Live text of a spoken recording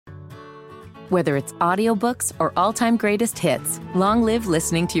Whether it's audiobooks or all-time greatest hits, long live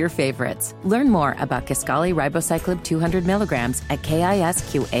listening to your favorites. Learn more about Kisqali Ribociclib 200 milligrams at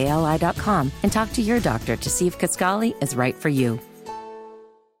KISQALI.com and talk to your doctor to see if Kisqali is right for you.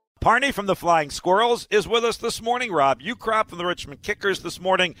 Parney from the Flying Squirrels is with us this morning. Rob Ukrop from the Richmond Kickers this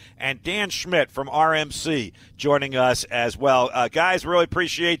morning. And Dan Schmitt from RMC joining us as well. Guys, really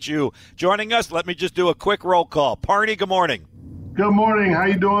appreciate you joining us. Let me just do a quick roll call. Parney, good morning. Good morning. How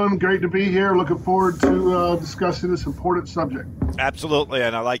you doing? Great to be here. Looking forward to discussing this important subject. Absolutely,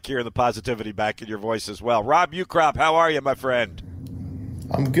 and I like hearing the positivity back in your voice as well. Rob Ukrop, how are you, my friend?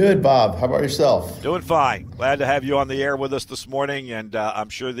 I'm good, Bob. How about yourself? Doing fine. Glad to have you on the air with us this morning, and I'm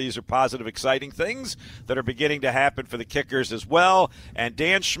sure these are positive, exciting things that are beginning to happen for the Kickers as well. And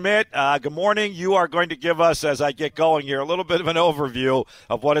Dan Schmitt, good morning. You are going to give us, as I get going here, a little bit of an overview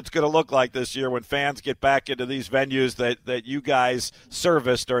of what it's going to look like this year when fans get back into these venues that you guys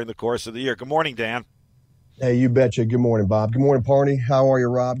service during the course of the year. Good morning, Dan. Hey, you betcha. Good morning, Bob. Good morning, Parney. How are you,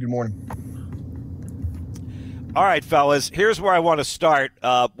 Rob? Good morning. All right, fellas, here's where I want to start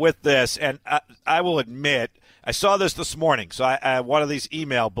with this, and I will admit, I saw this morning, so I one of these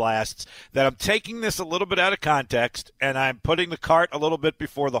email blasts, that I'm taking this a little bit out of context, and I'm putting the cart a little bit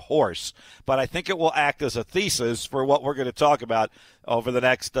before the horse, but I think it will act as a thesis for what we're going to talk about over the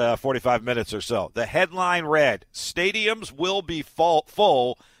next 45 minutes or so. The headline read, "Stadiums will be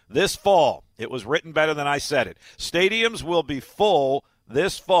full this fall." It was written better than I said it. "Stadiums will be full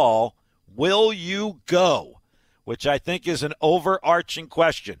this fall. Will you go?" Which I think is an overarching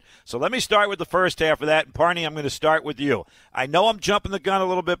question. So let me start with the first half of that. And, Parney, I'm going to start with you. I know I'm jumping the gun a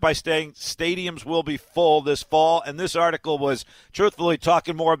little bit by saying stadiums will be full this fall, and this article was truthfully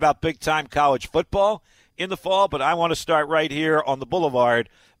talking more about big-time college football in the fall, but I want to start right here on the boulevard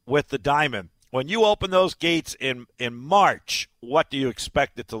with the Diamond. When you open those gates in March, what do you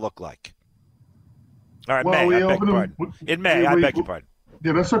expect it to look like? All right, well, May, I beg your pardon. In May, I beg your pardon.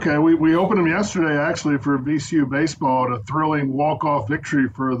 Yeah, that's okay. We opened them yesterday, actually, for VCU baseball at a thrilling walk-off victory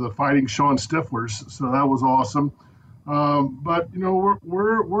for the Fighting Sean Stiflers. So that was awesome. But you know,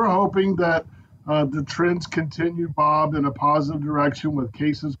 we're hoping that the trends continue, Bob, in a positive direction with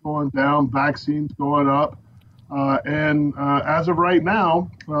cases going down, vaccines going up, and as of right now,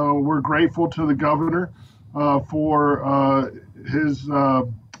 we're grateful to the governor for his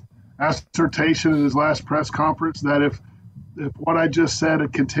assertion in his last press conference that if what I just said,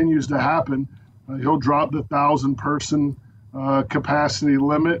 it continues to happen, he'll drop the 1,000-person capacity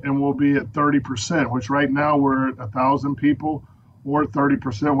limit and we'll be at 30%, which right now we're at 1,000 people or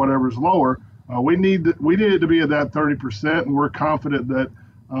 30%, whatever's lower. We need it to be at that 30%, and we're confident that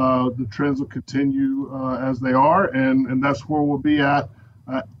the trends will continue as they are, and that's where we'll be at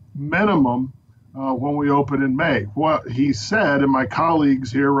minimum when we open in May. What he said, and my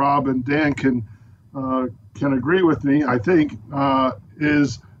colleagues here, Rob and Dan, can agree with me, I think,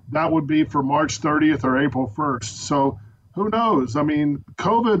 is that would be for March 30th or April 1st. So who knows? I mean,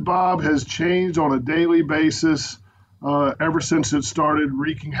 COVID, Bob, has changed on a daily basis ever since it started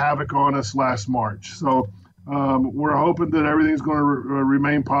wreaking havoc on us last March. So we're hoping that everything's going to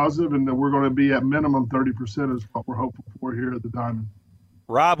remain positive and that we're going to be at minimum 30% is what we're hoping for here at the Diamond.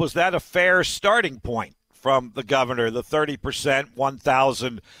 Rob, was that a fair starting point from the governor, the 30%,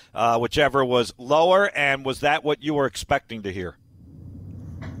 1,000, whichever was lower, and was that what you were expecting to hear?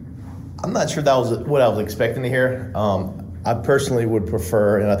 I'm not sure that was what I was expecting to hear. I personally would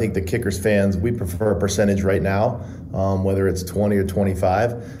prefer, and I think the Kickers fans, we prefer a percentage right now, whether it's 20 or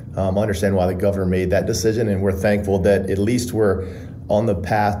 25. I understand why the governor made that decision, and we're thankful that at least we're on the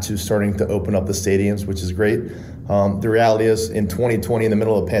path to starting to open up the stadiums, which is great. The reality is, in 2020, in the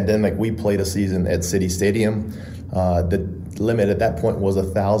middle of the pandemic, we played a season at City Stadium. The limit at that point was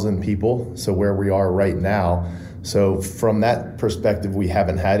 1,000 people, so where we are right now. So from that perspective, we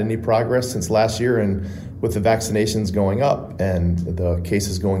haven't had any progress since last year, and with the vaccinations going up and the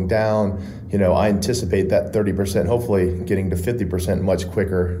cases going down, I anticipate that 30%, hopefully getting to 50% much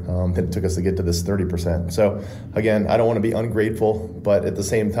quicker than it took us to get to this 30%. So again, I don't want to be ungrateful, but at the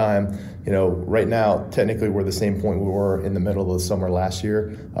same time, right now, technically we're the same point we were in the middle of the summer last year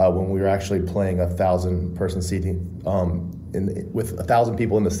when we were actually playing 1,000-person seating with 1,000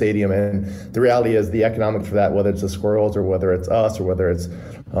 people in the stadium. And the reality is the economics for that, whether it's the Squirrels or whether it's us or whether it's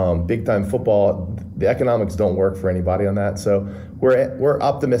big-time football, the economics don't work for anybody on that. So we're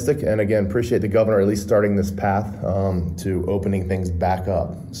optimistic, and again, appreciate the governor at least starting this path to opening things back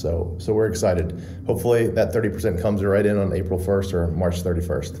up. So we're excited. Hopefully that 30% comes right in on April 1st or March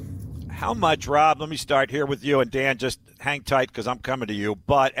 31st. How much, Rob, let me start here with you, and Dan, just hang tight because I'm coming to you.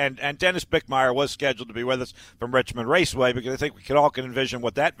 But and Dennis Bickmeyer was scheduled to be with us from Richmond Raceway, because I think we all can envision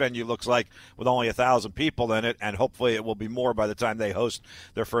what that venue looks like with only 1,000 people in it, and hopefully it will be more by the time they host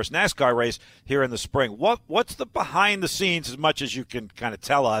their first NASCAR race here in the spring. What's the behind the scenes, as much as you can kind of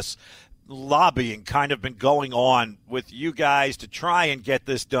tell us, lobbying kind of been going on with you guys to try and get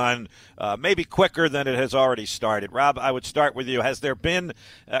this done maybe quicker than it has already started? Rob, I would start with you. Has there been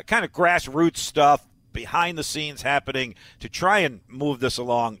kind of grassroots stuff behind the scenes happening to try and move this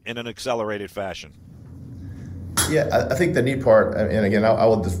along in an accelerated fashion? Yeah, I think the neat part, and again, I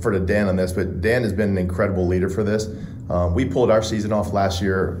will defer to Dan on this, but Dan has been an incredible leader for this. We pulled our season off last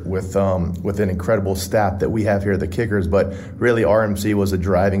year with an incredible staff that we have here at the Kickers, but really RMC was a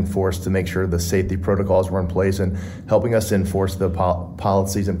driving force to make sure the safety protocols were in place and helping us enforce the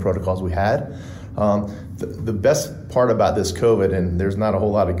policies and protocols we had. The best part about this COVID, and there's not a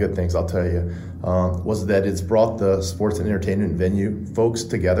whole lot of good things, I'll tell you, was that it's brought the sports and entertainment venue folks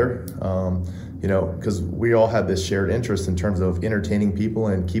together. Because we all have this shared interest in terms of entertaining people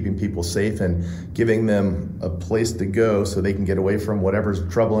and keeping people safe and giving them a place to go so they can get away from whatever's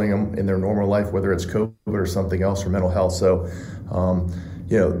troubling them in their normal life, whether it's COVID or something else or mental health. So,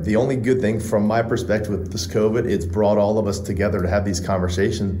 the only good thing from my perspective with this COVID, it's brought all of us together to have these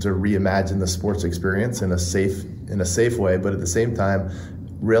conversations to reimagine the sports experience in a safe way, but at the same time,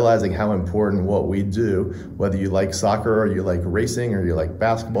 realizing how important what we do, whether you like soccer or you like racing or you like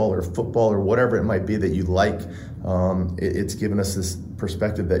basketball or football or whatever it might be that you like, it's given us this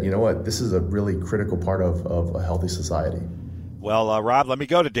perspective that, this is a really critical part of a healthy society. Well, Rob, let me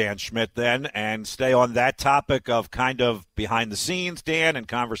go to Dan Schmitt then and stay on that topic of kind of behind the scenes, Dan, and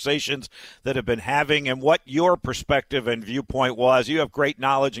conversations that have been having, and what your perspective and viewpoint was. You have great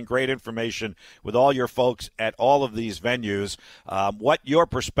knowledge and great information with all your folks at all of these venues. What your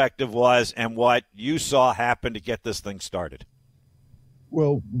perspective was and what you saw happen to get this thing started.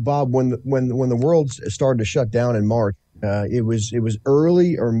 Well, Bob, when the world started to shut down in March, it was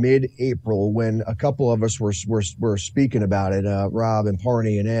early or mid-April when a couple of us were speaking about it, Rob and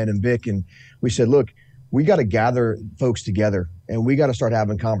Parney and Ed and Vic, and we said, look, we got to gather folks together and we got to start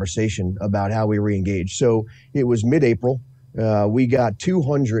having conversation about how we re-engage. So it was mid-April. We got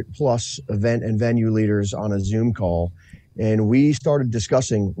 200 plus event and venue leaders on a Zoom call, and we started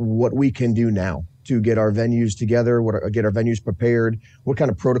discussing what we can do now to get our venues together, get our venues prepared, what kind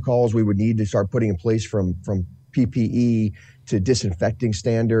of protocols we would need to start putting in place from PPE to disinfecting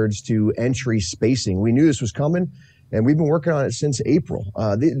standards to entry spacing. We knew this was coming, and we've been working on it since April.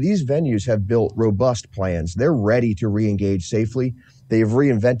 These venues have built robust plans. They're ready to re-engage safely. They've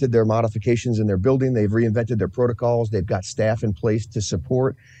reinvented their modifications in their building. They've reinvented their protocols. They've got staff in place to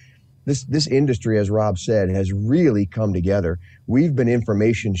support. This industry, as Rob said, has really come together. We've been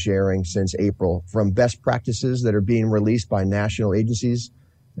information sharing since April from best practices that are being released by national agencies,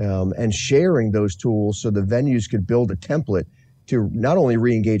 and sharing those tools so the venues could build a template to not only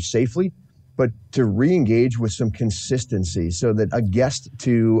re-engage safely, but to re-engage with some consistency so that a guest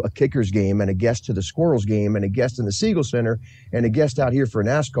to a Kickers game and a guest to the Squirrels game and a guest in the Siegel Center and a guest out here for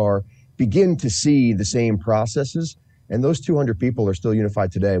NASCAR begin to see the same processes. And those 200 people are still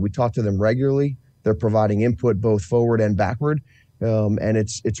unified today. We talk to them regularly. They're providing input both forward and backward. And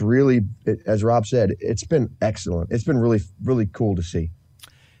it's really, as Rob said, it's been excellent. It's been really, really cool to see.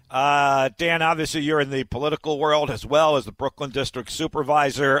 Dan, obviously you're in the political world as well as the Brooklyn District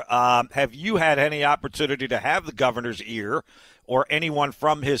Supervisor. Have you had any opportunity to have the governor's ear or anyone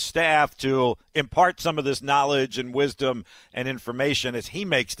from his staff to impart some of this knowledge and wisdom and information as he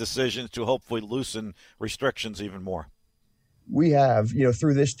makes decisions to hopefully loosen restrictions even more? We have,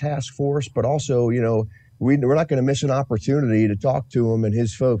 through this task force, but also, we're not going to miss an opportunity to talk to him and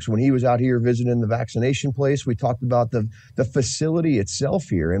his folks. When he was out here visiting the vaccination place, we talked about the facility itself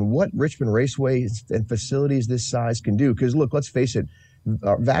here and what Richmond Raceway and facilities this size can do. Because look, let's face it,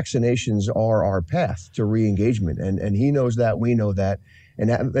 vaccinations are our path to re-engagement. And he knows that, we know that.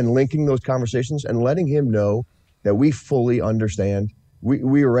 And linking those conversations and letting him know that we fully understand.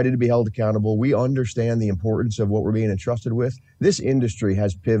 We are ready to be held accountable. We understand the importance of what we're being entrusted with. This industry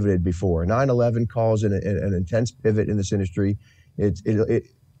has pivoted before. 9/11 caused an intense pivot in this industry.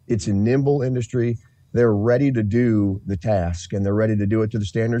 It's a nimble industry. They're ready to do the task, and they're ready to do it to the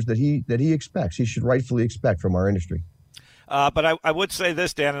standards that he expects. He should rightfully expect from our industry. But I would say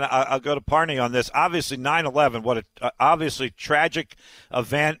this, Dan, and I'll go to Parney on this. Obviously, 9/11, what a obviously tragic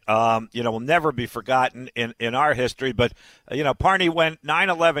event, will never be forgotten in our history. But, Parney, when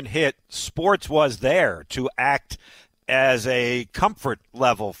 9/11 hit, sports was there to act as a comfort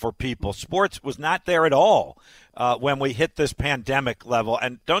level for people. Sports was not there at all when we hit this pandemic level.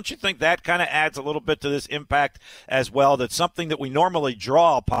 And don't you think that kind of adds a little bit to this impact as well, that something that we normally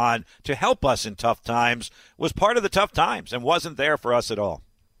draw upon to help us in tough times was part of the tough times and wasn't there for us at all?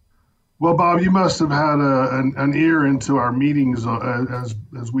 Well, Bob, you must have had an ear into our meetings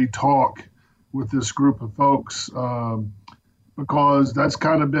as we talk with this group of folks, because that's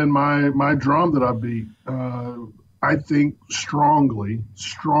kind of been my drum that I beat. I think strongly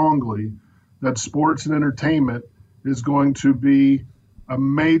that sports and entertainment is going to be a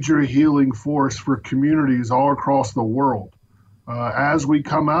major healing force for communities all across the world as we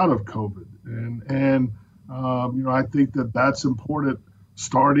come out of COVID. And I think that that's important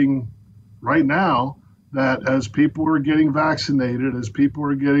starting right now, that as people are getting vaccinated, as people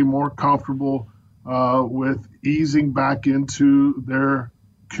are getting more comfortable with easing back into their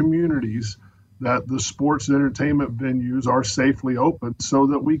communities, that the sports and entertainment venues are safely open so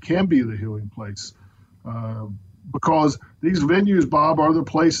that we can be the healing place. Because these venues, Bob, are the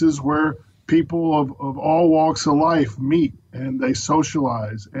places where people of all walks of life meet and they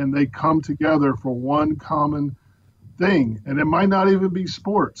socialize and they come together for one common thing. And it might not even be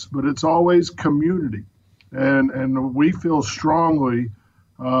sports, but it's always community. And we feel strongly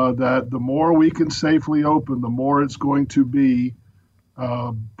that the more we can safely open, the more it's going to be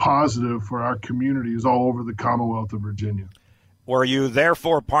positive for our communities all over the Commonwealth of Virginia. Were you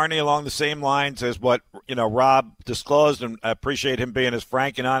therefore, Parney, along the same lines as what Rob disclosed, and I appreciate him being as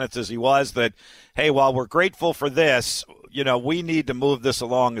frank and honest as he was, that, hey, while we're grateful for this, we need to move this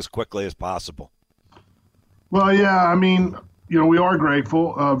along as quickly as possible? Well, yeah, I mean, we are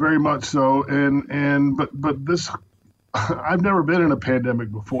grateful, very much so, but this, I've never been in a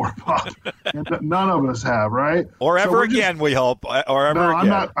pandemic before, Bob. And none of us have, right? Or ever again, we hope. Or ever again. I'm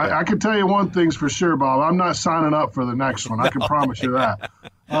not. I can tell you one thing's for sure, Bob. I'm not signing up for the next one. I can promise you that.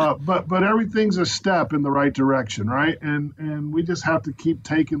 But everything's a step in the right direction, right? And we just have to keep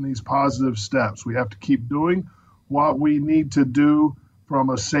taking these positive steps. We have to keep doing what we need to do from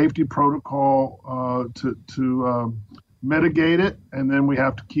a safety protocol to mitigate it, and then we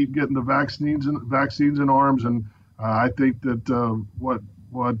have to keep getting the vaccines in arms. And I think that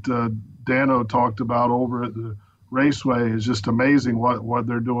what Dano talked about over at the Raceway is just amazing what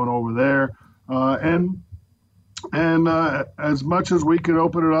they're doing over there. And as much as we can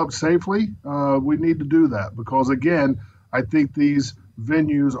open it up safely, we need to do that, because again, I think these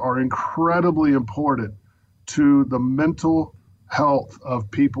venues are incredibly important to the mental health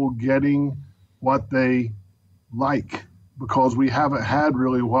of people getting what they like, because we haven't had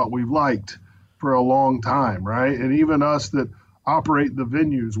really what we've liked for a long time, right? And even us that operate the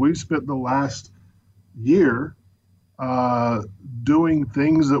venues, we've spent the last year doing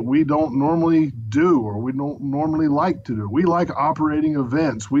things that we don't normally do or we don't normally like to do. We like operating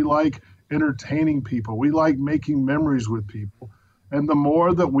events. We like entertaining people. We like making memories with people. And the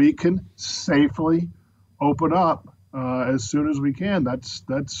more that we can safely open up as soon as we can, that's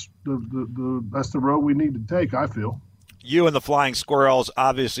the road we need to take, I feel. You and the Flying Squirrels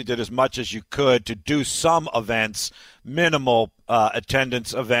obviously did as much as you could to do some events, minimal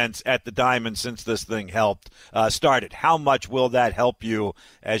attendance events at the Diamond since this thing started. How much will that help you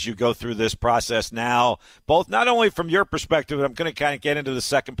as you go through this process now, both not only from your perspective, and I'm going to kind of get into the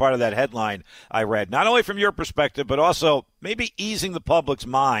second part of that headline I read, not only from your perspective, but also maybe easing the public's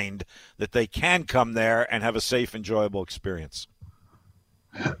mind that they can come there and have a safe, enjoyable experience?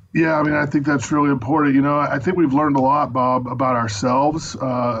 Yeah, I mean, I think that's really important. I think we've learned a lot, Bob, about ourselves.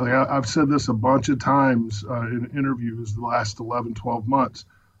 I've said this a bunch of times in interviews the last 11, 12 months.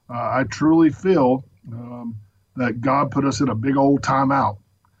 I truly feel that God put us in a big old timeout.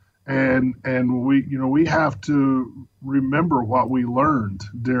 And we have to remember what we learned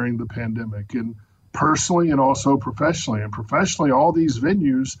during the pandemic, and personally and also professionally. And professionally, all these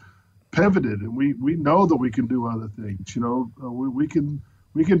venues pivoted, and we know that we can do other things.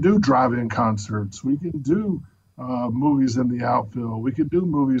 We can do drive-in concerts. We can do movies in the outfield. We can do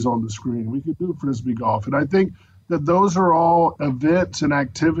movies on the screen. We can do Frisbee golf. And I think that those are all events and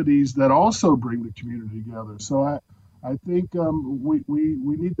activities that also bring the community together. So I think we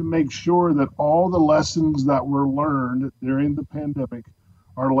need to make sure that all the lessons that were learned during the pandemic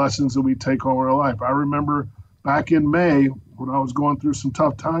are lessons that we take over our life. I remember back in May when I was going through some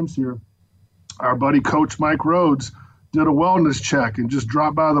tough times here, our buddy Coach Mike Rhodes did a wellness check and just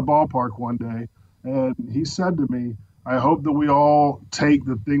dropped by the ballpark one day. And he said to me, I hope that we all take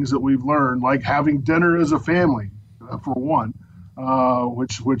the things that we've learned, like having dinner as a family, for one,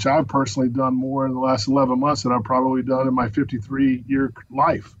 which I've personally done more in the last 11 months than I've probably done in my 53-year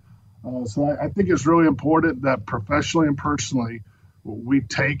life. So I think it's really important that professionally and personally, we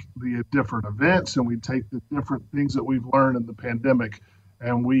take the different events and we take the different things that we've learned in the pandemic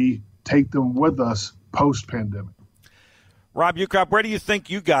and we take them with us post-pandemic. Rob Ukrop, where do you think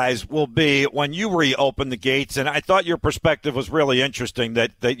you guys will be when you reopen the gates? And I thought your perspective was really interesting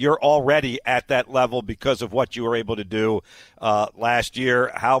that you're already at that level because of what you were able to do last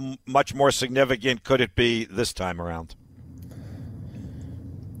year. How much more significant could it be this time around?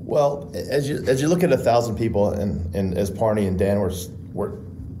 Well, as you look at 1,000 people, and as Parney and Dan were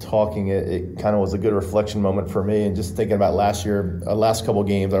talking, it kind of was a good reflection moment for me. And just thinking about last year, our last couple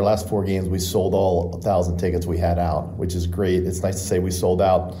games, our last 4 games, we sold all 1,000 tickets we had out, which is great. It's nice to say we sold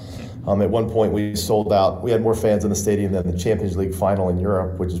out. At one point, we sold out. We had more fans in the stadium than the Champions League final in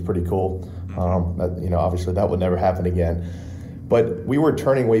Europe, which is pretty cool. Obviously that would never happen again. But we were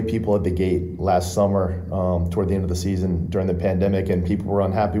turning away people at the gate last summer toward the end of the season during the pandemic, and people were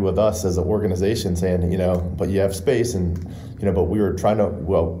unhappy with us as an organization saying, but you have space. And, but we were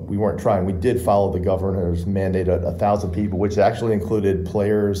we weren't trying. We did follow the governor's mandate of 1,000 people, which actually included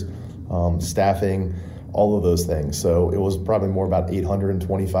players, staffing, all of those things. So it was probably more about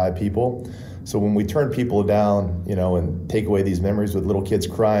 825 people. So when we turn people down, and take away these memories with little kids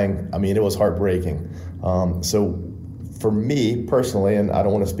crying, it was heartbreaking. So for me personally, and I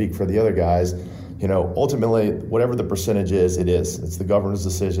don't want to speak for the other guys, ultimately, whatever the percentage is, it's the governor's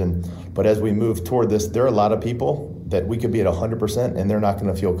decision. But as we move toward this, there are a lot of people that we could be at 100% and they're not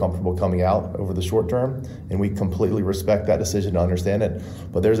going to feel comfortable coming out over the short term. And we completely respect that decision to understand it.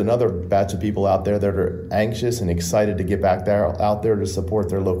 But there's another batch of people out there that are anxious and excited to get back out there to support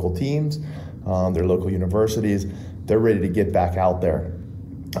their local teams, their local universities. They're ready to get back out there.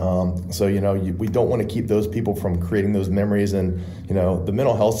 We don't want to keep those people from creating those memories. And, the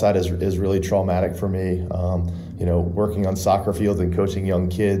mental health side is really traumatic for me. Working on soccer fields and coaching young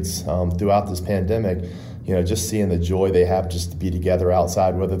kids throughout this pandemic, just seeing the joy they have just to be together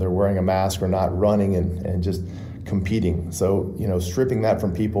outside, whether they're wearing a mask or not, running and just competing. So, stripping that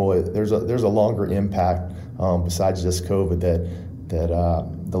from people, there's a longer impact besides just COVID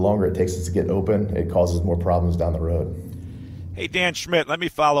that the longer it takes us to get open, it causes more problems down the road. Hey, Dan Schmitt, let me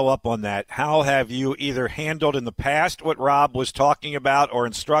follow up on that. How have you either handled in the past what Rob was talking about or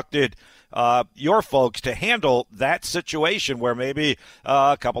instructed your folks to handle that situation where maybe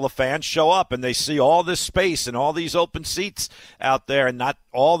a couple of fans show up and they see all this space and all these open seats out there and not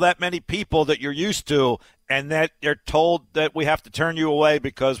all that many people that you're used to, and that they're told that we have to turn you away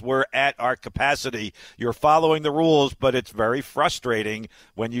because we're at our capacity? You're following the rules, but it's very frustrating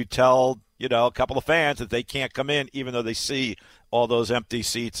when you tell a couple of fans that they can't come in even though they see all those empty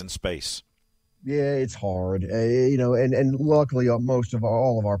seats and space. Yeah, it's hard, and luckily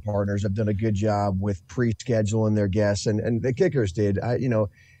all of our partners have done a good job with pre-scheduling their guests, and the Kickers did.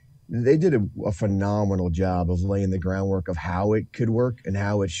 They did a phenomenal job of laying the groundwork of how it could work and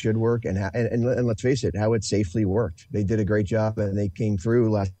how it should work, and let's face it, how it safely worked. They did a great job, and they came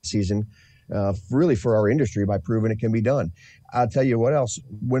through last season really for our industry by proving it can be done. I'll tell you what else.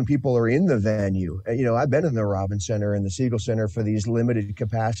 When people are in the venue, I've been in the Robins Center and the Siegel Center for these limited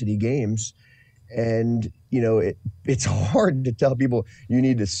capacity games. And, it's hard to tell people you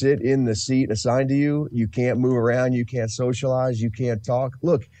need to sit in the seat assigned to you. You can't move around. You can't socialize. You can't talk.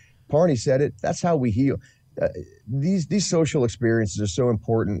 Look, Parney said it. That's how we heal. These social experiences are so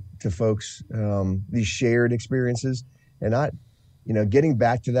important to folks, these shared experiences. And getting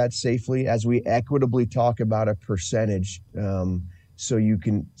back to that safely as we equitably talk about a percentage, so you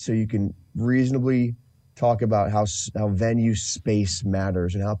can reasonably talk about how venue space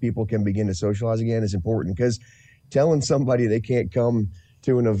matters and how people can begin to socialize again is important, because telling somebody they can't come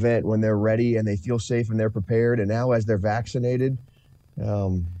to an event when they're ready and they feel safe and they're prepared, and now as they're vaccinated,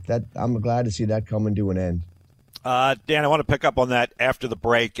 that I'm glad to see that coming to an end. Dan, I want to pick up on that after the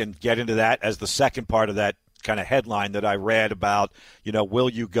break and get into that as the second part of that kind of headline that I read about, will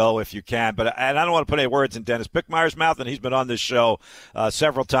you go if you can? And I don't want to put any words in Dennis Bickmeyer's mouth, and he's been on this show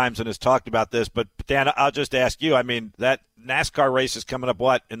several times and has talked about this. But, Dan, I'll just ask you, that NASCAR race is coming up,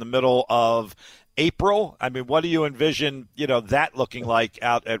 in the middle of April? What do you envision, that looking like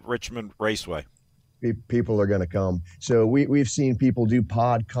out at Richmond Raceway? People are going to come. So we've seen people do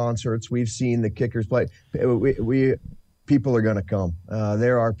pod concerts. We've seen the Kickers play. People are going to come.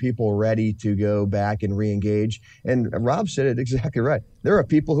 There are people ready to go back and re-engage. And Rob said it exactly right. There are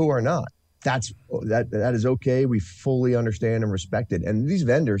people who are not. That is okay. We fully understand and respect it. And these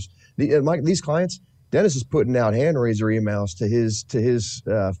vendors, these clients, Dennis is putting out hand raiser emails to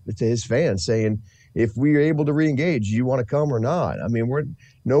his fans saying, if we are able to re-engage, you want to come or not?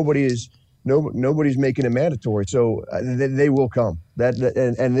 Nobody is nobody's making it mandatory. So they will come.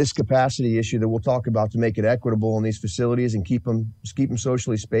 And this capacity issue that we'll talk about to make it equitable in these facilities and keep them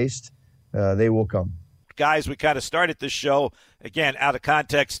socially spaced, they will come. Guys, we kind of started this show, again, out of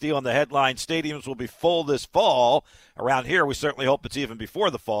context, stealing the headline. Stadiums will be full this fall. Around here, we certainly hope it's even before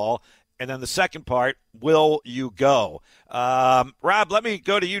the fall. And then the second part, will you go? Rob, let me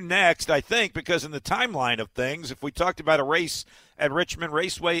go to you next, I think, because in the timeline of things, if we talked about a race at Richmond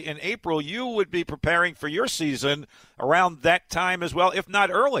Raceway in April, you would be preparing for your season around that time as well, if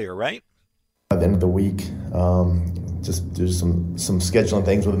not earlier, right? At the end of the week, just do some scheduling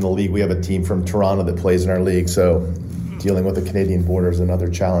things within the league. We have a team from Toronto that plays in our league, so dealing with the Canadian border is another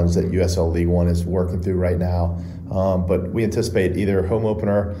challenge that USL League One is working through right now. But we anticipate either home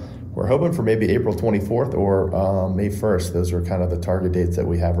opener. We're hoping for maybe April 24th or May 1st. Those are kind of the target dates that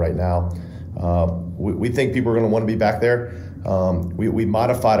we have right now. We think people are going to want to be back there. We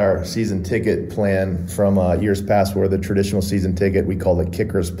modified our season ticket plan from years past, where the traditional season ticket, we call it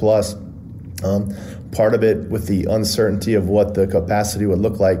Kickers Plus. Part of it, with the uncertainty of what the capacity would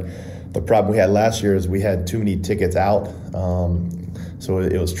look like, the problem we had last year is we had too many tickets out. So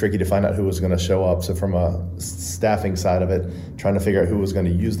it was tricky to find out who was going to show up. So from a staffing side of it, trying to figure out who was going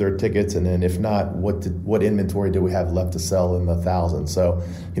to use their tickets, and then if not, what inventory do we have left to sell in the thousands. So,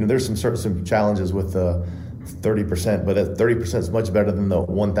 there's some challenges with the 30%, but that 30% is much better than the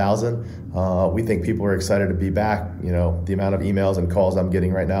 1,000. We think people are excited to be back. The amount of emails and calls I'm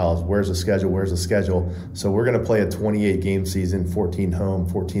getting right now is, where's the schedule? So we're going to play a 28-game season, 14 home,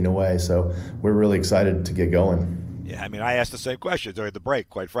 14 away. So we're really excited to get going. Yeah, I asked the same question during the break,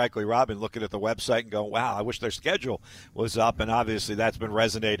 quite frankly, Robin, looking at the website and going, wow, I wish their schedule was up. And obviously that's been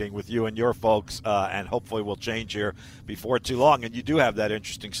resonating with you and your folks, and hopefully will change here before too long. And you do have that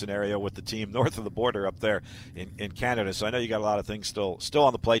interesting scenario with the team north of the border up there in Canada. So I know you got a lot of things still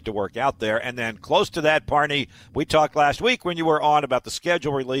on the plate to work out there. And then close to that, Parney, we talked last week when you were on about the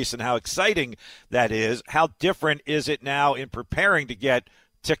schedule release and how exciting that is. How different is it now in preparing to get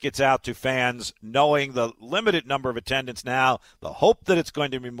tickets out to fans, knowing the limited number of attendance now, the hope that it's going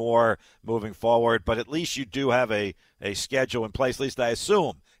to be more moving forward, but at least you do have a schedule in place. At least I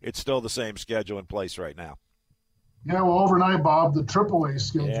assume it's still the same schedule in place right now. Yeah, well, overnight, Bob, the AAA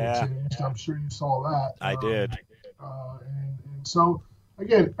schedule changed. I'm sure you saw that. I did. And so,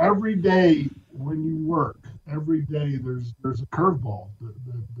 again, every day when you work, every day there's a curveball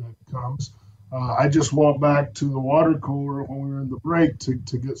that comes. I just walked back to the water cooler when we were in the break to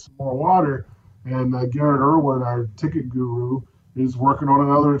get some more water, and Garrett Irwin, our ticket guru, is working on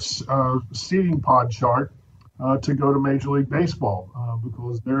another seating pod chart to go to Major League Baseball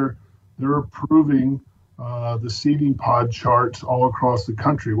because they're approving the seating pod charts all across the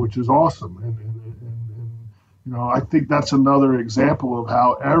country, which is awesome. And I think that's another example of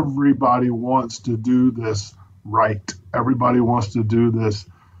how everybody wants to do this right. Everybody wants to do this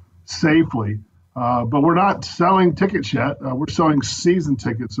safely, but we're not selling tickets yet. We're selling season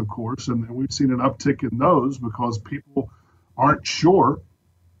tickets, of course, and we've seen an uptick in those because people aren't sure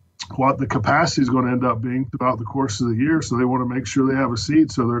what the capacity is going to end up being throughout the course of the year, so they want to make sure they have a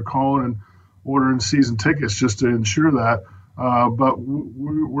seat, so they're calling and ordering season tickets just to ensure that. But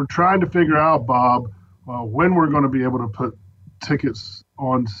we're trying to figure out, Bob, when we're going to be able to put tickets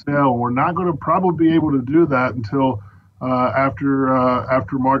on sale. We're not going to probably be able to do that until after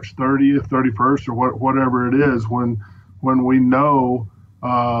March 30th, 31st, or whatever it is, when we know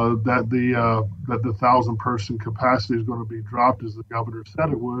that the 1,000-person capacity is going to be dropped, as the governor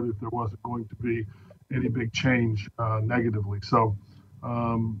said it would, if there wasn't going to be any big change negatively. So,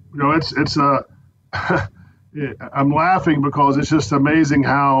 it's I'm laughing because it's just amazing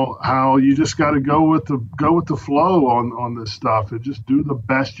how you just got to go with the flow on this stuff and just do the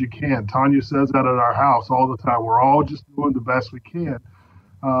best you can. Tanya says that at our house all the time. We're all just doing the best we can,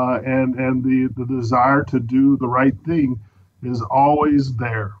 and the desire to do the right thing is always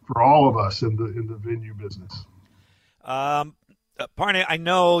there for all of us in the venue business. Parney, I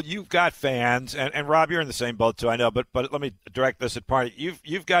know you've got fans, and Rob, you're in the same boat too, I know, but let me direct this at Parney.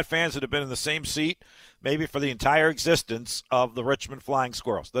 You've got fans that have been in the same seat maybe for the entire existence of the Richmond Flying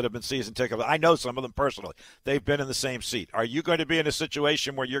Squirrels that have been season ticket. I know some of them personally. They've been in the same seat. Are you going to be in a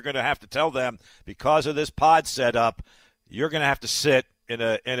situation where you're going to have to tell them, because of this pod setup, you're going to have to sit in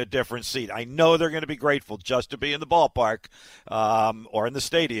a different seat? I know they're going to be grateful just to be in the ballpark or in the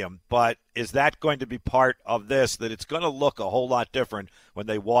stadium, but is that going to be part of this, that it's going to look a whole lot different when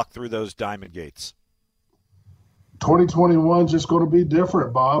they walk through those diamond gates? 2021 is just going to be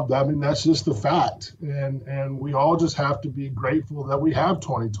different, Bob. I mean, that's just the fact. And we all just have to be grateful that we have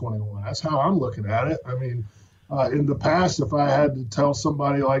 2021. That's how I'm looking at it. I mean, In the past, if I had to tell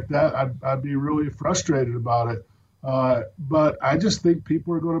somebody like that, I'd be really frustrated about it. But I just think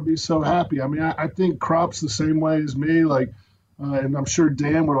people are going to be so happy. I mean, I think Crop's the same way as me, and I'm sure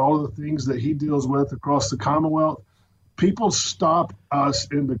Dan, with all of the things that he deals with across the Commonwealth, people stop us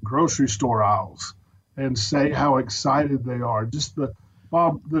in the grocery store aisles and say how excited they are. Just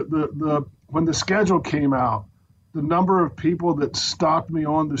Bob, when the schedule came out, the number of people that stopped me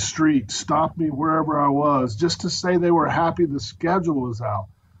on the street, stopped me wherever I was, just to say they were happy the schedule was out.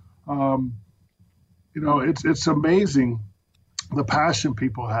 It's amazing the passion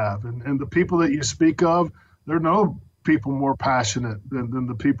people have. And the people that you speak of, there are no people more passionate than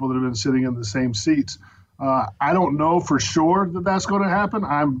the people that have been sitting in the same seats. I don't know for sure that that's going to happen.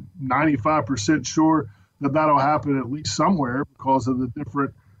 I'm 95% sure that that'll happen at least somewhere because of the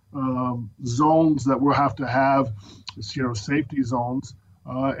different zones that we'll have to have, safety zones.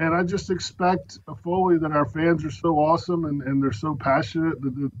 And I just expect fully that our fans are so awesome and they're so passionate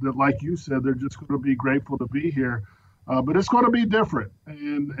that, like you said, they're just going to be grateful to be here. But it's going to be different.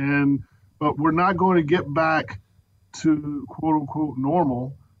 But we're not going to get back to quote unquote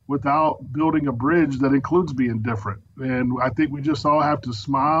normal without building a bridge that includes being different. And I think we just all have to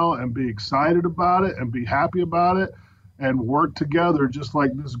smile and be excited about it and be happy about it and work together, just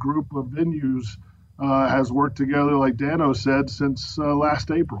like this group of venues has worked together, like Dano said, since last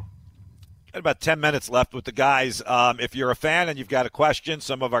April. Got about 10 minutes left with the guys. If you're a fan and you've got a question,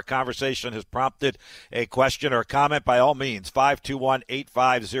 some of our conversation has prompted a question or a comment, by all means,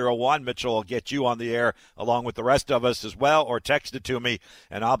 521-8501. Mitchell will get you on the air along with the rest of us as well, or text it to me,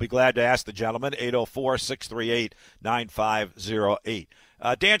 and I'll be glad to ask the gentleman, 804-638-9508.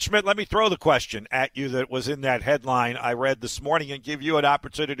 Dan Schmitt, let me throw the question at you that was in that headline I read this morning and give you an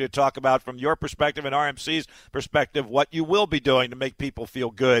opportunity to talk about, from your perspective and RMC's perspective, what you will be doing to make people feel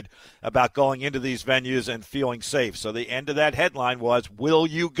good about going into these venues and feeling safe. So the end of that headline was, will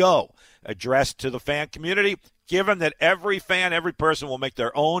you go? Addressed to the fan community, given that every fan, every person will make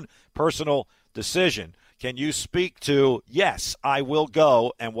their own personal decision. Can you speak to, yes, I will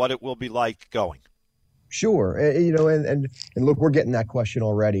go, and what it will be like going? Sure. And look, we're getting that question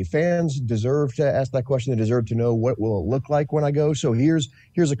already. Fans deserve to ask that question. They deserve to know what will it look like when I go. So here's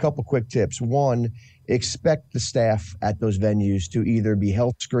a couple quick tips. One, expect the staff at those venues to either be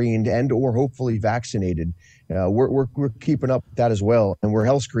health screened and or hopefully vaccinated. We're keeping up with that as well. And we're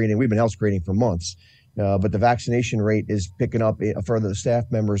health screening. We've been health screening for months. But the vaccination rate is picking up for the staff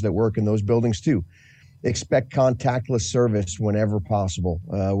members that work in those buildings too. Expect contactless service whenever possible.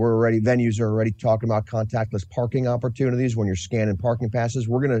 Venues are already talking about contactless parking opportunities when you're scanning parking passes.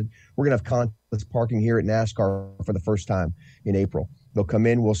 We're gonna have contactless parking here at NASCAR for the first time in April. They'll come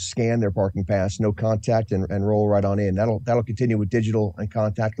in, we'll scan their parking pass, no contact, and roll right on in. That'll continue with digital and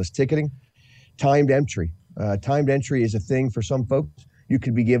contactless ticketing. Timed entry. Timed entry is a thing for some folks. You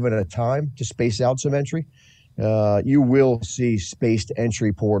could be given a time to space out some entry. You will see spaced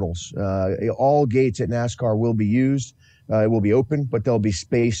entry portals. All gates at NASCAR will be used. It will be open, but they'll be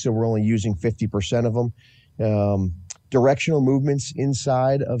spaced, so we're only using 50% of them. Directional movements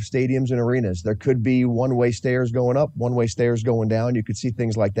inside of stadiums and arenas. There could be one-way stairs going up, one-way stairs going down. You could see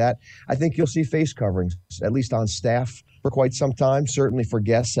things like that. I think you'll see face coverings, at least on staff, for quite some time, certainly for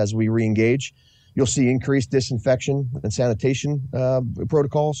guests as we re-engage. You'll see increased disinfection and sanitation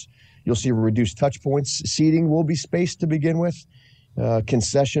protocols. You'll see reduced touch points. Seating will be spaced to begin with.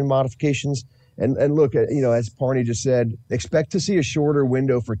 Concession modifications. And look, as Parney just said, expect to see a shorter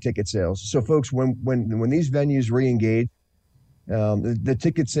window for ticket sales. So folks, when these venues re-engage, the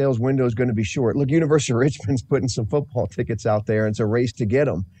ticket sales window is going to be short. Look, University of Richmond's putting some football tickets out there, and it's a race to get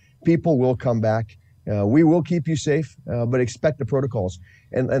them. People will come back. We will keep you safe, but expect the protocols.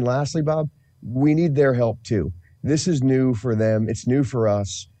 And lastly, Bob, we need their help too. This is new for them. It's new for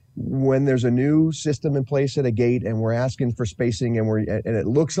us. When there's a new system in place at a gate and we're asking for spacing and it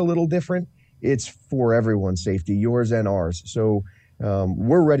looks a little different, it's for everyone's safety, yours and ours. So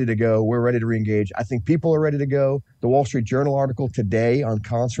we're ready to go. We're ready to reengage. I think people are ready to go. The Wall Street Journal article today on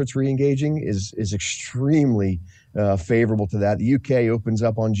concerts reengaging is extremely favorable to that. The UK opens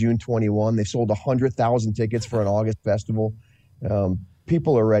up on June 21. They sold 100,000 tickets for an August festival.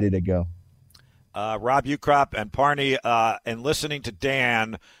 People are ready to go. Rob Ukrop and Parney, and listening to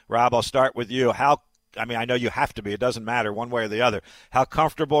Dan, Rob, I'll start with you. I know you have to be. It doesn't matter one way or the other. How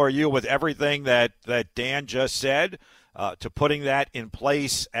comfortable are you with everything that Dan just said, to putting that in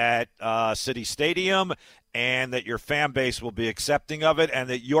place at City Stadium, and that your fan base will be accepting of it and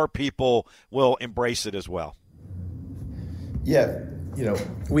that your people will embrace it as well? Yeah,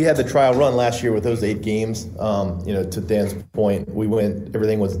 We had the trial run last year with those 8 games. To Dan's point,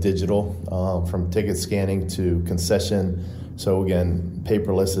 everything was digital, from ticket scanning to concession. So again,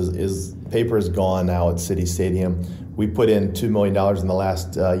 paperless paper is gone now at City Stadium. We put in $2 million in the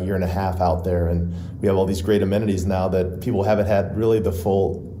last year and a half out there, and we have all these great amenities now that people haven't had really the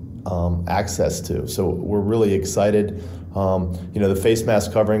full access to. So we're really excited. The face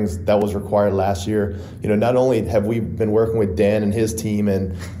mask coverings, that was required last year. Not only have we been working with Dan and his team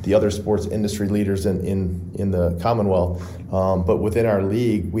and the other sports industry leaders in the Commonwealth, but within our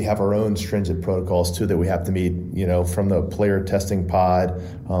league, we have our own stringent protocols too that we have to meet, from the player testing pod.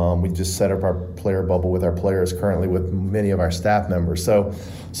 We just set up our player bubble with our players currently with many of our staff members. So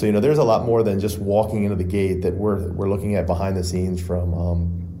there's a lot more than just walking into the gate that we're looking at behind the scenes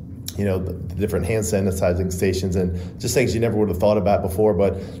from, the different hand sanitizing stations and just things you never would have thought about before,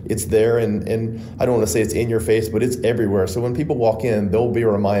 but it's there. And I don't want to say it's in your face, but it's everywhere. So when people walk in, they'll be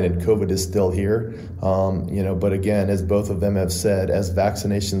reminded COVID is still here. But again, as both of them have said, as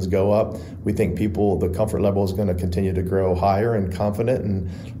vaccinations go up, we think the comfort level is going to continue to grow higher and confident.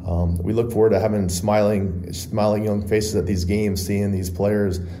 And we look forward to having smiling young faces at these games, seeing these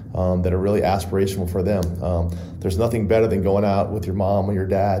players that are really aspirational for them. There's nothing better than going out with your mom or your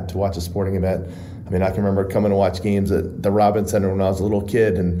dad to watch a sporting event. I mean, I can remember coming to watch games at the Robins Center when I was a little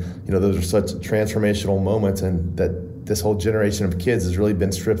kid, and those are such transformational moments, and that this whole generation of kids has really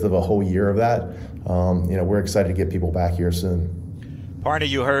been stripped of a whole year of that. We're excited to get people back here soon. Parney,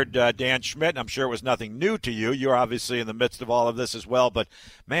 you heard Dan Schmitt. I'm sure it was nothing new to you. You're obviously in the midst of all of this as well. But,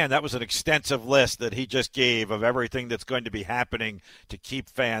 man, that was an extensive list that he just gave of everything that's going to be happening to keep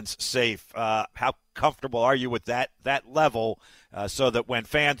fans safe. How comfortable are you with that level so that when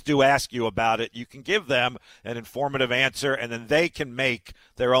fans do ask you about it, you can give them an informative answer and then they can make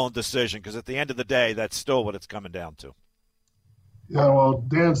their own decision? Because at the end of the day, that's still what it's coming down to. Yeah, well,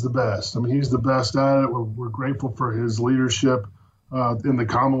 Dan's the best. I mean, he's the best at it. We're grateful for his leadership in the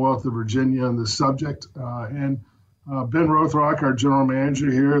Commonwealth of Virginia on this subject. And Ben Rothrock, our general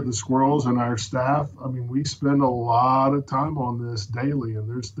manager here at the Squirrels, and our staff, I mean, we spend a lot of time on this daily, and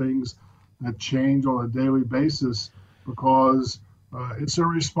there's things that change on a daily basis because it's a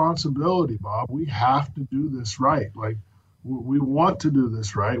responsibility, Bob. We have to do this right. Like, we want to do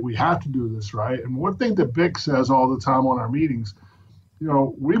this right. We have to do this right. And one thing that Bick says all the time on our meetings,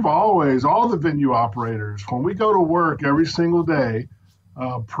 we've always, all the venue operators, when we go to work every single day,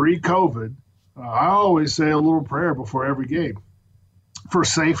 pre-COVID, I always say a little prayer before every game for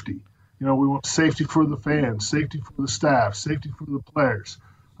safety. We want safety for the fans, safety for the staff, safety for the players.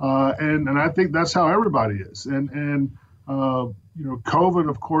 And I think that's how everybody is. And COVID,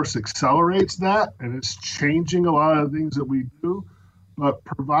 of course, accelerates that, and it's changing a lot of the things that we do. But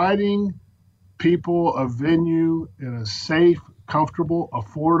providing people a venue in a safe, comfortable,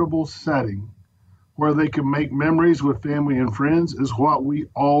 affordable setting where they can make memories with family and friends is what we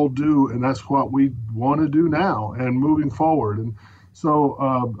all do, and that's what we want to do now and moving forward. And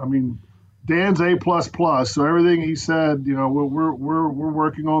so, Dan's A++, so everything he said, we're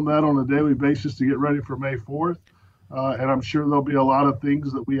working on that on a daily basis to get ready for May 4th, and I'm sure there'll be a lot of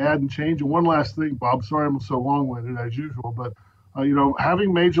things that we add and change. And one last thing, Bob, sorry I'm so long-winded as usual, but,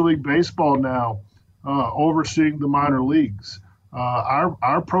 having Major League Baseball now overseeing the minor leagues,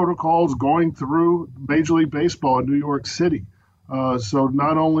 our protocols going through Major League Baseball in New York City. So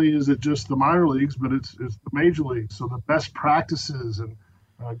not only is it just the minor leagues, but it's the major leagues. So the best practices and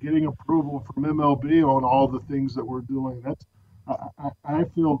getting approval from MLB on all the things that we're doing. I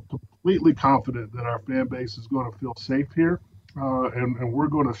feel completely confident that our fan base is going to feel safe here, and we're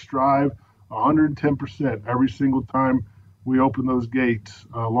going to strive 110% every single time we open those gates,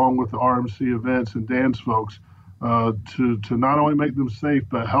 along with the RMC Events and Dan's folks, to not only make them safe,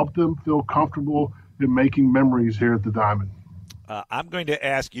 but help them feel comfortable in making memories here at the Diamond. I'm going to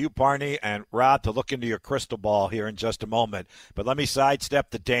ask you, Parney, and Rob to look into your crystal ball here in just a moment. But let me sidestep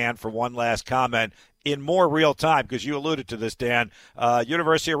to Dan for one last comment in more real time, because you alluded to this, Dan.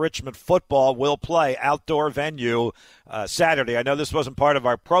 University of Richmond football will play outdoor venue Saturday. I know this wasn't part of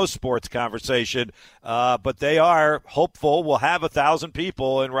our pro sports conversation, but they are hopeful we'll have 1,000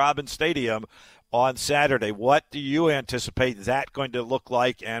 people in Robins Stadium on Saturday. What do you anticipate that going to look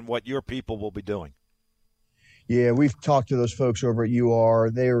like and what your people will be doing? Yeah, we've talked to those folks over at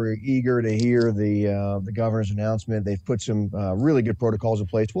UR. They were eager to hear the governor's announcement. They've put some really good protocols in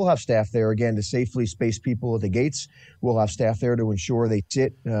place. We'll have staff there, again, to safely space people at the gates. We'll have staff there to ensure they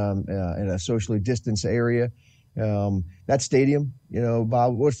sit in a socially distanced area. That stadium,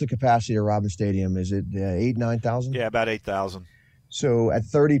 Bob, what's the capacity of Robins Stadium? Is it 8,000, 9,000? Yeah, about 8,000. So at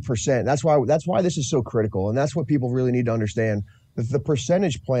 30%, that's why this is so critical, and that's what people really need to understand. The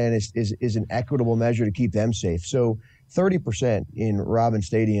percentage plan is an equitable measure to keep them safe. So 30% in Robin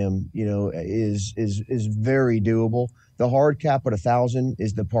Stadium, is very doable. The hard cap at 1,000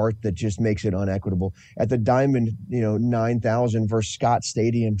 is the part that just makes it unequitable. At the Diamond, 9,000 versus Scott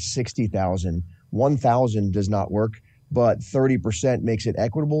Stadium, 60,000. 1,000 does not work, but 30% makes it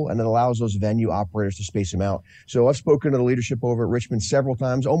equitable, and it allows those venue operators to space them out. So I've spoken to the leadership over at Richmond several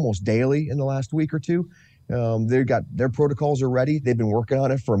times, almost daily in the last week or two. They've got their protocols are ready. They've been working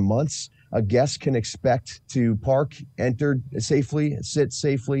on it for months. A guest can expect to park, enter safely, sit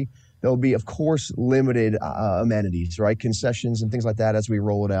safely. There'll be, of course, limited amenities, right? Concessions and things like that as we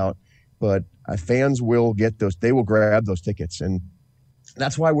roll it out. But fans will get those. They will grab those tickets. And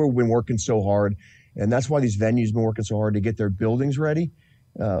that's why we've been working so hard. And that's why these venues have been working so hard to get their buildings ready.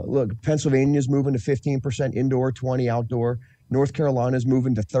 Look, Pennsylvania's moving to 15% indoor, 20 outdoor. North Carolina's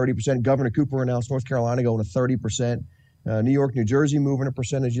moving to 30%. Governor Cooper announced North Carolina going to 30%. New York, New Jersey moving to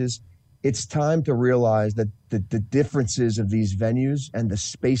percentages. It's time to realize that the differences of these venues and the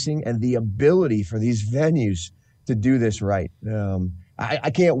spacing and the ability for these venues to do this right. I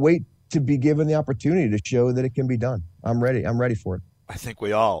can't wait to be given the opportunity to show that it can be done. I'm ready. I'm ready for it. I think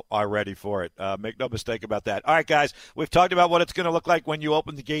we all are ready for it. Make no mistake about that. All right, guys, we've talked about what it's going to look like when you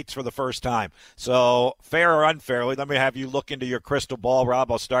open the gates for the first time. So fair or unfairly, let me have you look into your crystal ball.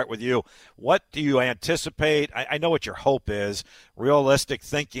 Rob, I'll start with you. What do you anticipate? I know what your hope is. Realistic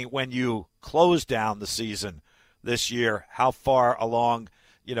thinking when you close down the season this year, how far along,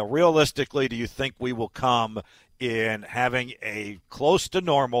 realistically do you think we will come in having a close to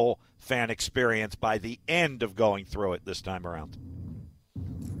normal fan experience by the end of going through it this time around?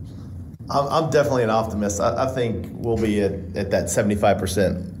 I'm definitely an optimist. I think we'll be at that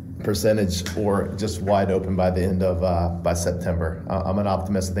 75% percentage or just wide open by the end of by September. I'm an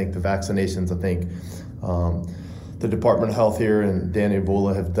optimist. I think the vaccinations, the Department of Health here and Danny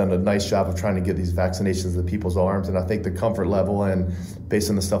Abula have done a nice job of trying to get these vaccinations to people's arms. And I think the comfort level, and based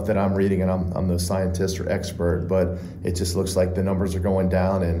on the stuff that I'm reading, and I'm no scientist or expert, but it just looks like the numbers are going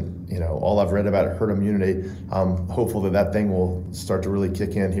down. And, all I've read about herd immunity, I'm hopeful that thing will start to really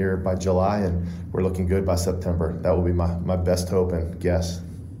kick in here by July, and we're looking good by September. That will be my best hope and guess.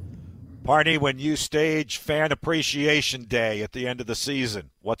 Parney, when you stage Fan Appreciation Day at the end of the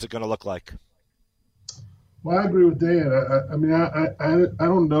season, what's it going to look like? Well, I agree with Dan. I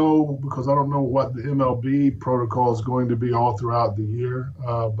don't know, because I don't know what the MLB protocol is going to be all throughout the year,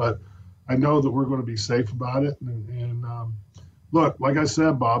 but I know that we're going to be safe about it. And look, like I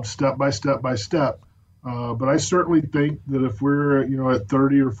said, Bob, step by step by step. But I certainly think that if we're at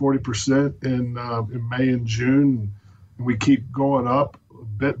 30 or 40% in May and June, and we keep going up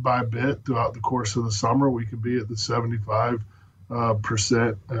bit by bit throughout the course of the summer, we could be at the 75%,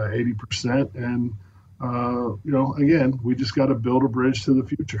 80%, and again, we just got to build a bridge to the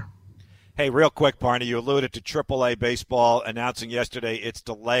future. Hey, real quick, Parney, you alluded to AAA baseball announcing yesterday it's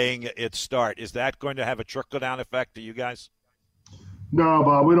delaying its start. Is that going to have a trickle-down effect to you guys? No,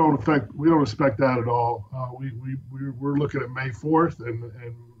 Bob, we don't expect that at all. We're looking at May 4th, and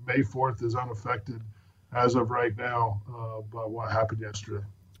May 4th is unaffected as of right now by what happened yesterday.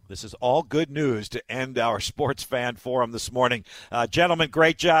 This is all good news to end our Sports Fan Forum this morning. Gentlemen,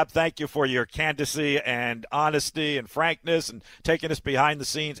 great job. Thank you for your candidacy and honesty and frankness and taking us behind the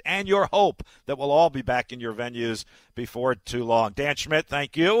scenes, and your hope that we'll all be back in your venues before too long. Dan Schmitt,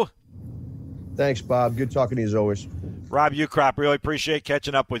 thank you. Thanks, Bob. Good talking to you as always. Rob Ukrop, really appreciate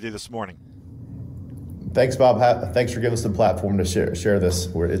catching up with you this morning. Thanks, Bob. Thanks for giving us the platform to share this.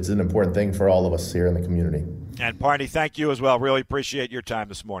 It's an important thing for all of us here in the community. And Parney, thank you as well. Really appreciate your time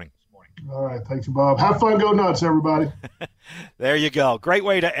this morning. All right. Thanks, Bob. Have fun. Go nuts, everybody. There you go. Great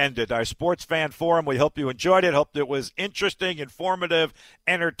way to end it. Our Sports Fan Forum. We hope you enjoyed it. Hope it was interesting, informative,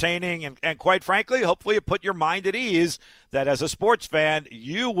 entertaining, and quite frankly, hopefully it put your mind at ease that as a sports fan,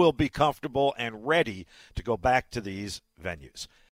 you will be comfortable and ready to go back to these venues.